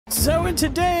So in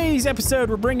today's episode,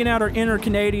 we're bringing out our inner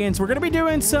Canadians. We're going to be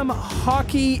doing some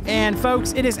hockey, and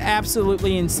folks, it is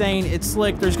absolutely insane. It's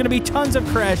slick. There's going to be tons of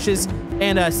crashes,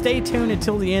 and stay tuned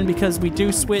until the end because we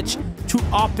do switch to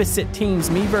opposite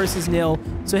teams, me versus Neil.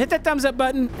 So hit that thumbs up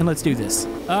button, and let's do this.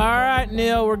 All right,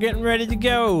 Neil, we're getting ready to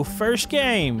go. First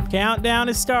game. Countdown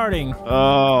is starting.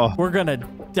 Oh. We're going to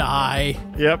die.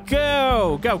 Yep.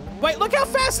 Go. Go. Wait, look how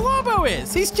fast Lobo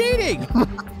is. He's cheating.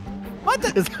 What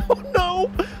the? Oh,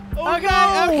 no. Oh, okay,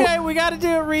 no. okay, we got to do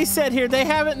a reset here. They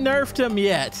haven't nerfed him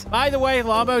yet. By the way,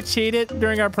 Lobo cheated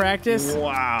during our practice.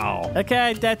 Wow.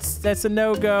 Okay, that's a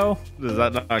no-go. Does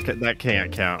that not, that can't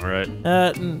count, right?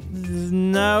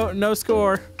 No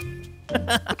score.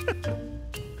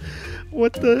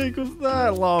 What the heck was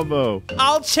that, Lambo?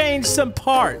 I'll change some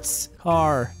parts.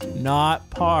 Car, not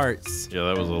parts. Yeah,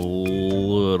 that was a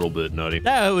little bit nutty.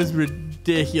 That was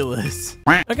ridiculous.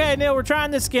 Okay, Neil, we're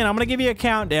trying this again. I'm gonna give you a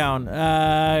countdown.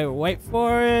 Wait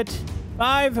for it.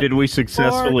 5. Did we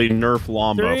successfully nerf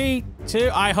Lambo? 3,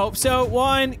 2. I hope so.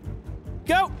 1.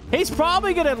 Go. He's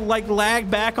probably gonna like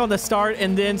lag back on the start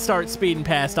and then start speeding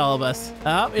past all of us.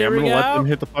 Oh, here we go. Let them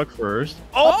hit the puck first.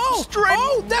 Oh, straight.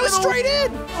 Oh, that was straight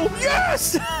in. Oh,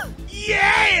 yes.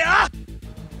 Yeah.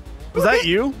 Was that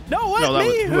you? No, what? No,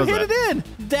 Me? Who hit that? it in?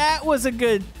 That was a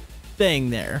good thing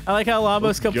there. I like how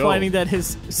Lambo's complaining that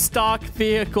his stock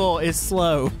vehicle is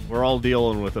slow. We're all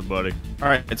dealing with it, buddy. All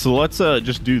right, so let's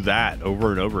just do that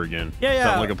over and over again. Yeah.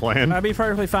 Sound like a plan? I'd be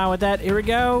perfectly fine with that. Here we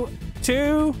go.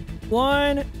 2,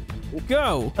 1,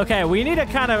 go. Okay, we need to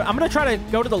kind of, I'm going to try to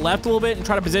go to the left a little bit and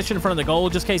try to position in front of the goal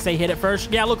just in case they hit it first.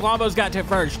 Yeah, look, Lambo's got to it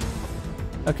first.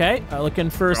 Okay, looking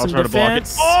for some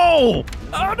defense. Oh!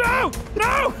 Oh, no!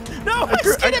 No! No! I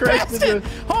skidded past it!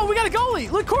 Oh, we got a goalie!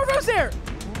 Look, Corvo's there!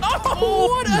 Oh,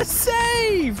 what a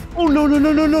save! Oh, no, no,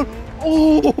 no, no, no!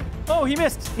 Oh! Oh, he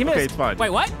missed. He missed. Okay, it's fine.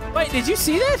 Wait, what? Wait, did you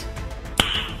see that?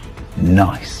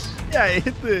 Nice. Yeah, it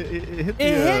hit the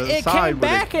It side, came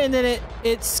back and then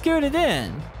it scooted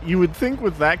in. You would think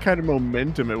with that kind of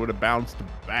momentum, it would have bounced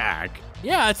back.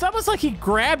 Yeah, it's almost like he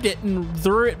grabbed it and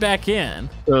threw it back in.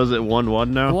 So is it 1-1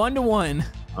 now? 1-1.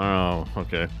 Oh,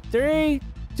 okay. 3,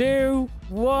 2,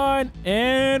 1,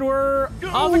 and we're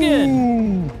off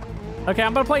again. Okay,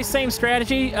 I'm gonna play same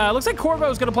strategy. Looks like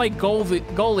Corvo's gonna play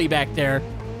goalie back there.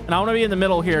 And I want to be in the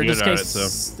middle here just in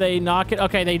case they knock it.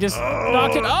 Okay, they just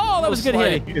knocked it. Oh, that was a good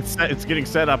hit. It's getting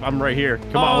set up. I'm right here.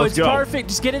 Come on, let's go. Oh, it's perfect.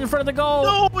 Just get in front of the goal.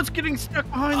 No, it's getting stuck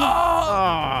behind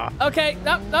the... Oh. Okay,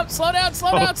 nope, slow down,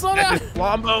 slow down.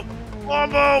 Lambo.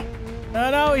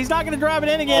 No, he's not going to drive it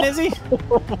in again, is he?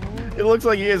 It looks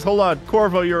like he is. Hold on.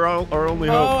 Corvo, you're our only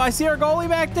hope. Oh, I see our goalie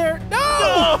back there.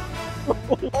 No!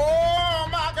 Oh,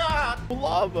 my God.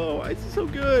 Lambo, it's so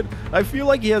good. I feel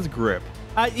like he has grip.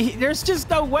 There's just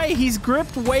no way. He's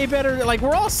gripped way better. Like,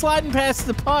 we're all sliding past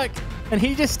the puck, and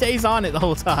he just stays on it the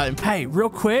whole time. Hey, real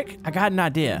quick, I got an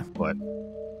idea. What?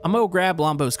 I'm going to grab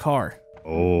Lambo's car.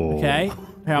 Oh. Okay?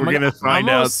 Here, We're going to find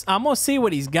out. I'm going to see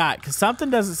what he's got, because something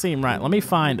doesn't seem right. Let me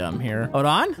find him here. Hold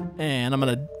on. And I'm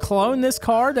going to clone this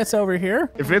car that's over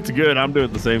here. If it's good, I'm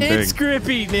doing the same thing. It's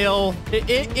grippy, Neil.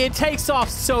 It takes off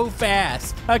so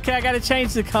fast. Okay, I got to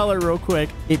change the color real quick.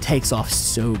 It takes off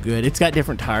so good. It's got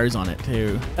different tires on it,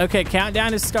 too. Okay,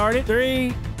 countdown has started.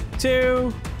 3,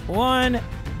 2, 1,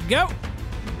 go.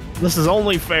 This is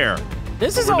only fair.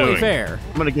 This is only fair.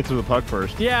 I'm going to get to the puck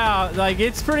first. Yeah, like,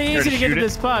 it's pretty easy to get to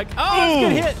this puck. Oh,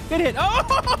 good hit.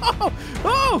 Oh!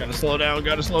 Gotta slow down.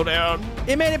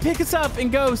 It made it pick us up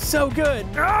and go so good.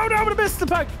 Oh, no, I'm going to miss the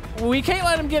puck. We can't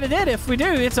let him get it in. If we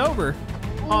do, it's over.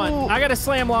 On. I got to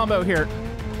slam Lambo here.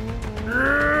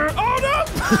 Oh, no!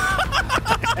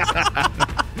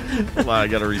 Well, I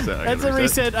got to reset. That's a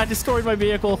reset. I destroyed my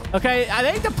vehicle. Okay, I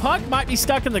think the puck might be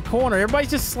stuck in the corner.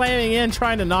 Everybody's just slamming in,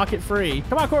 trying to knock it free.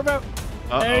 Come on, Corvo.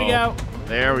 There you go.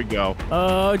 There we go.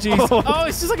 Oh, jeez. Oh,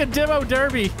 it's just like a demo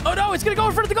derby. Oh, no, it's going to go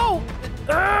in front of the goal.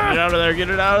 Get out of there. Get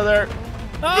it out of there.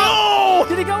 Oh, no!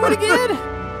 Did it go in again?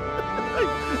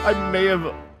 I may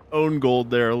have owned gold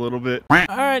there a little bit. All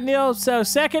right, Neil. So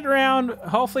second round,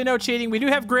 hopefully no cheating. We do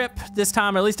have grip this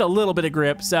time, or at least a little bit of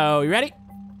grip. So you ready?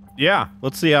 Yeah.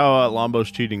 Let's see how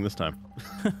Lambo's cheating this time.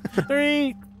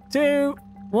 3, 2,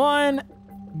 1,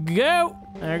 go.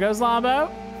 There goes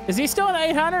Lambo. Is he still in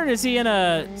 800 or is he in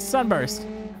a sunburst?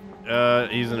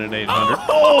 He's in an 800.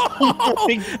 Oh,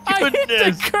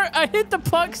 I hit the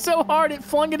puck so hard it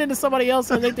flung it into somebody else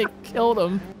and I think they killed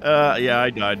him. Yeah, I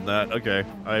died in that. Okay,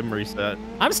 I'm reset.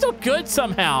 I'm still good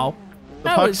somehow. The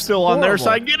puck's still on their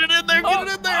side. Get it in there, get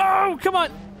it in there. Oh, come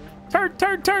on.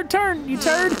 Turn, you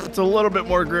turd. It's a little bit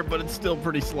more grip, but it's still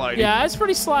pretty slidey. Yeah, it's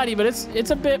pretty slidey, but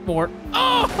it's a bit more.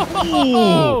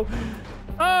 Oh!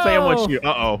 Oh. Sandwich you.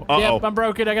 Uh-oh. Uh-oh. Yep, I'm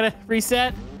broken. I gotta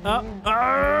reset.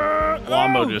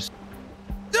 Lambo just...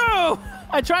 No!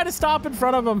 I tried to stop in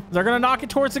front of them. They're gonna knock it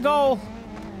towards the goal.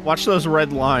 Watch those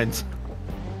red lines.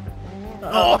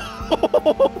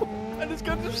 Oh! I just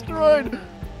got destroyed.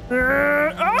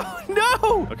 Oh,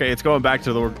 no! Okay, it's going back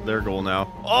to their goal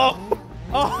now. Oh!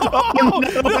 Oh, no,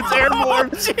 it's airborne.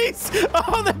 Jeez!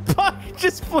 Oh, the puck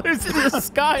just flew into the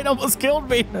sky and almost killed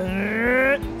me.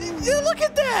 Look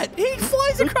at that! He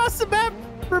flies across the map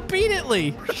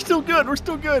repeatedly. We're still good. We're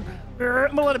still good.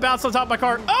 I'm gonna let it bounce on top of my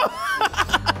car. Oh!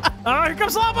 Oh, here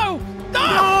comes Lambo!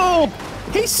 No!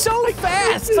 He's so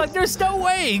fast. Like, there's no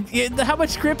way how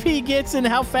much grip he gets and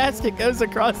how fast it goes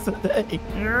across the thing.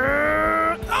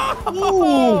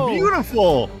 Oh! Ooh,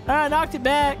 beautiful. I knocked it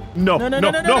back. No.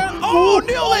 Oh,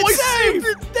 Neil, that's saved.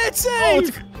 That's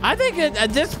saved. I think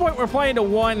at this point we're playing to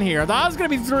 1 here. I thought it was going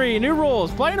to be 3. New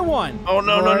rules. Playing to 1. Oh,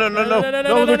 no.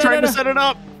 No, they're trying to set it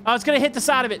up. Oh, it's going to hit the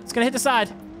side of it. It's going to hit the side.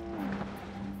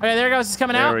 Okay, there it goes. It's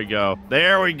coming out. There we go.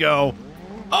 There we go.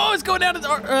 Oh, it's going down to the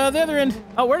other end.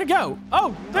 Oh, where'd it go?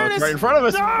 Oh, there it is. Right in front of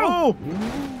us. No.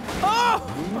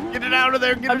 Oh! Get it out of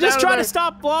there. I'm just trying to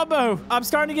stop Lambo. I'm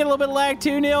starting to get a little bit of lag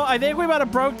too, Neil. I think we might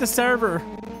have broke the server.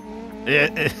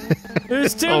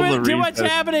 There's too much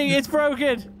happening. It's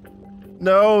broken.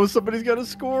 No, somebody's got to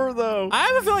score, though. I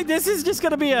have a feeling this is just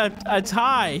going to be a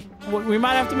tie. We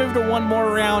might have to move to 1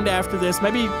 more round after this.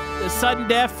 Maybe a sudden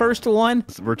death, first to 1.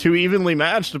 We're too evenly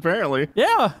matched, apparently.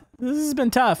 Yeah, this has been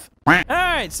tough. All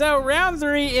right, so round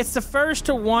 3, it's the first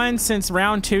to 1 since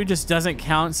round 2 just doesn't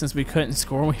count since we couldn't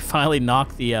score. We finally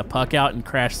knocked the puck out and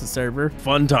crashed the server.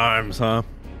 Fun times, huh?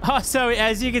 So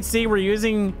as you can see, we're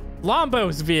using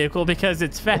Lambo's vehicle because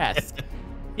it's fast.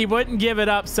 He wouldn't give it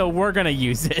up, so we're gonna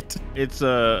use it. It's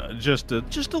just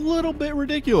a little bit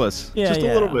ridiculous. Yeah, just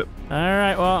a little bit. All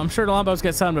right, well, I'm sure Lambo's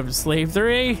got something up his sleeve.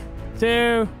 3,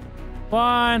 2,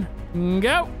 1,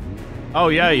 go. Oh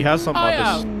yeah, he has something Oh,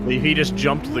 up his. He just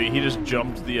jumped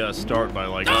the start by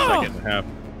like a second and a half.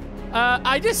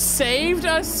 I just saved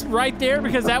us right there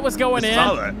because that was going in.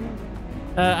 Saw that.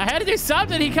 I had to do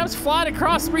something. He comes flying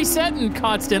across, resetting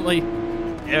constantly.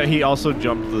 Yeah, he also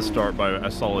jumped the start by a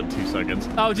solid 2 seconds.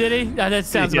 Oh, did he? That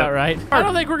sounds about right. I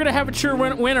don't think we're gonna have a true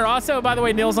winner. Also, by the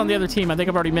way, Neil's on the other team. I think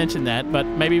I've already mentioned that, but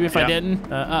maybe if I didn't. We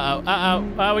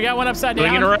got one upside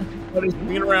down.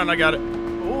 Swing it around. I got it.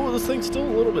 Oh, this thing's still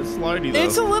a little bit slidey, though.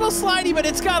 It's a little slidey, but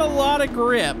it's got a lot of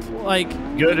grip. Like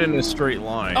good in a straight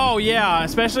line. Oh yeah,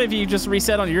 especially if you just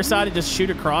reset on your side and just shoot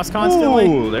across constantly.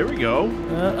 Ooh, there we go.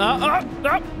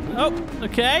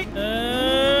 Okay.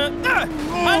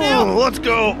 Let's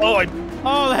go.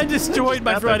 Oh, that destroyed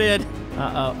my front end.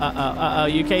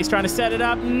 UK's trying to set it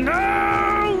up.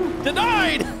 No!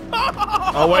 Denied!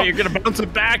 Oh, wait, you're going to bounce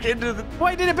it back into the...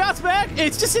 Wait, did it bounce back?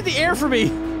 It's just in the air for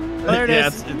me. Oh, there it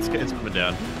is. It's coming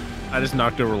down. I just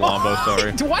knocked over Lambo,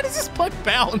 sorry. Why does this puck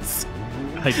bounce?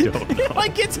 I don't know. It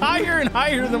like gets higher and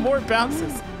higher the more it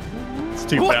bounces. It's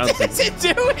too bouncy. What is it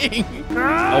doing?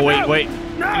 Oh, wait.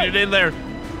 Get it in there.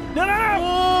 No!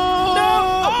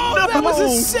 Oh, that was a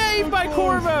save by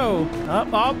Corvo.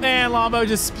 Oh, man, Lambo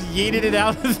just yeeted it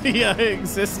out of the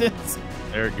existence.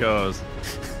 There it goes.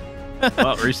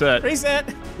 Well, reset. Reset.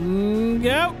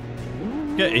 Go.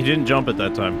 Yeah, he didn't jump at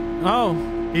that time. Oh.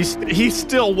 He's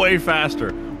still way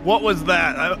faster. What was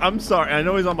that? I'm sorry. I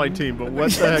know he's on my team, but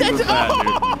what the heck was that,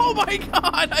 dude? Oh, my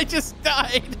God. I just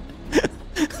died.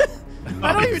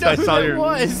 I don't even know who that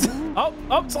was. Oh,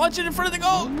 it's launching in front of the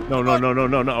goal. No.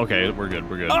 Okay, we're good.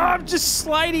 Oh, I'm just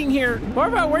sliding here.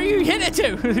 Where are you hitting it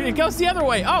to? It goes the other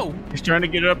way. Oh. He's trying to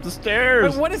get it up the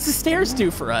stairs. What does the stairs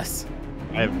do for us?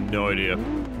 I have no idea.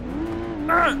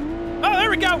 Oh, there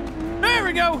we go. There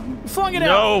we go. Flung it out.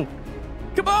 No.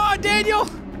 Come on, Daniel.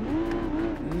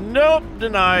 Nope,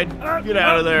 denied. Get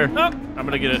out of there. I'm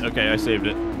going to get it. Okay, I saved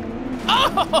it.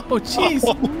 Oh, jeez.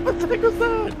 Oh, what the heck was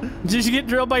that? Did you get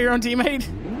drilled by your own teammate?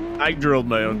 I drilled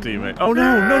my own teammate. Oh,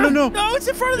 no. No, it's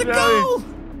in front of the goal.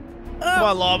 Come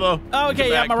on, Lambo. Oh,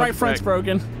 okay, yeah, my right front's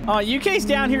broken. UK's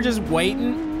down here just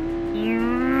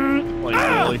waiting. Like,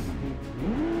 really?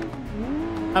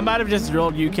 I might have just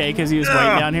drilled UK because he was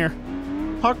waiting down here.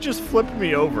 Puck just flipped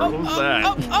me over. What was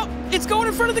that? It's going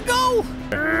in front of the goal.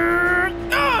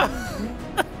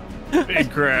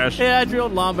 Big crash. Yeah, I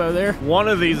drilled Lambo there. One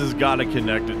of these has got to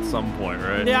connect at some point,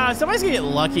 right? Yeah, somebody's going to get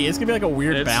lucky. It's going to be like a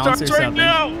weird bounce or something. Right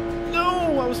now.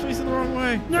 No, I was facing the wrong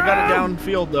way. No. I got it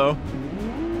downfield, though.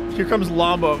 Here comes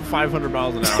Lambo at 500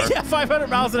 miles an hour. Yeah, 500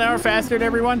 miles an hour faster than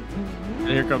everyone. And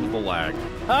here comes the lag.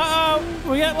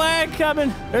 We got lag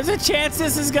coming. There's a chance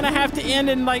this is going to have to end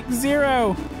in like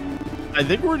 0. I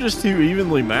think we're just too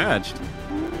evenly matched.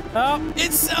 Oh,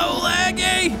 it's so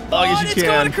laggy. Long as Oh, you it's can.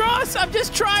 going across. I'm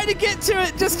just trying to get to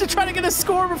it, just to try to get a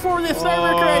score before the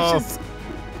server crashes.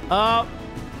 Oh,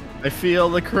 I feel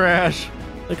the crash.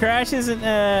 the crash isn't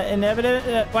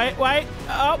inevitable. Wait.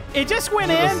 Oh, it just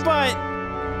went in,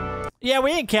 but yeah,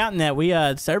 we ain't counting that. We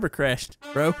server crashed,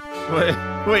 bro.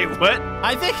 Wait, what?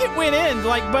 I think it went in,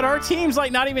 like, but our team's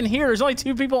like not even here. There's only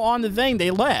 2 people on the thing. They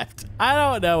left. I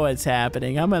don't know what's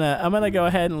happening. I'm gonna go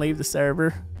ahead and leave the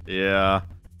server. Yeah.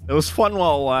 It was fun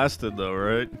while it lasted, though,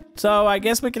 right? So I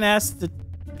guess we can ask the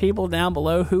people down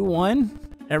below who won.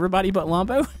 Everybody but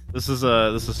Lumbo. This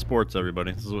is sports,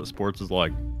 everybody. This is what sports is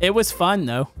like. It was fun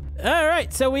though. All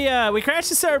right, so we crashed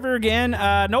the server again.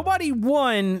 Nobody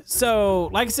won. So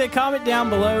like I said, comment down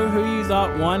below who you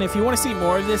thought won. If you want to see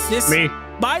more of this. Me.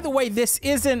 By the way, this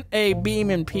isn't a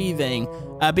BeamNG thing.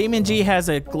 BeamNG has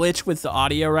a glitch with the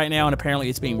audio right now, and apparently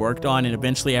it's being worked on, and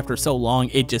eventually after so long,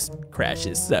 it just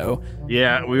crashes, so.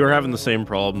 Yeah, we were having the same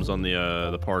problems on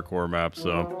the parkour map,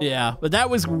 so. Yeah, but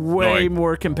that was way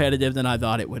more competitive than I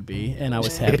thought it would be, and I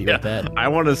was happy with that. I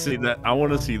want to see that. I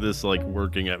want to see this, like,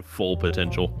 working at full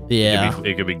potential. Yeah.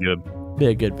 It could be good. Be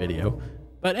a good video.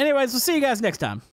 But anyways, we'll see you guys next time.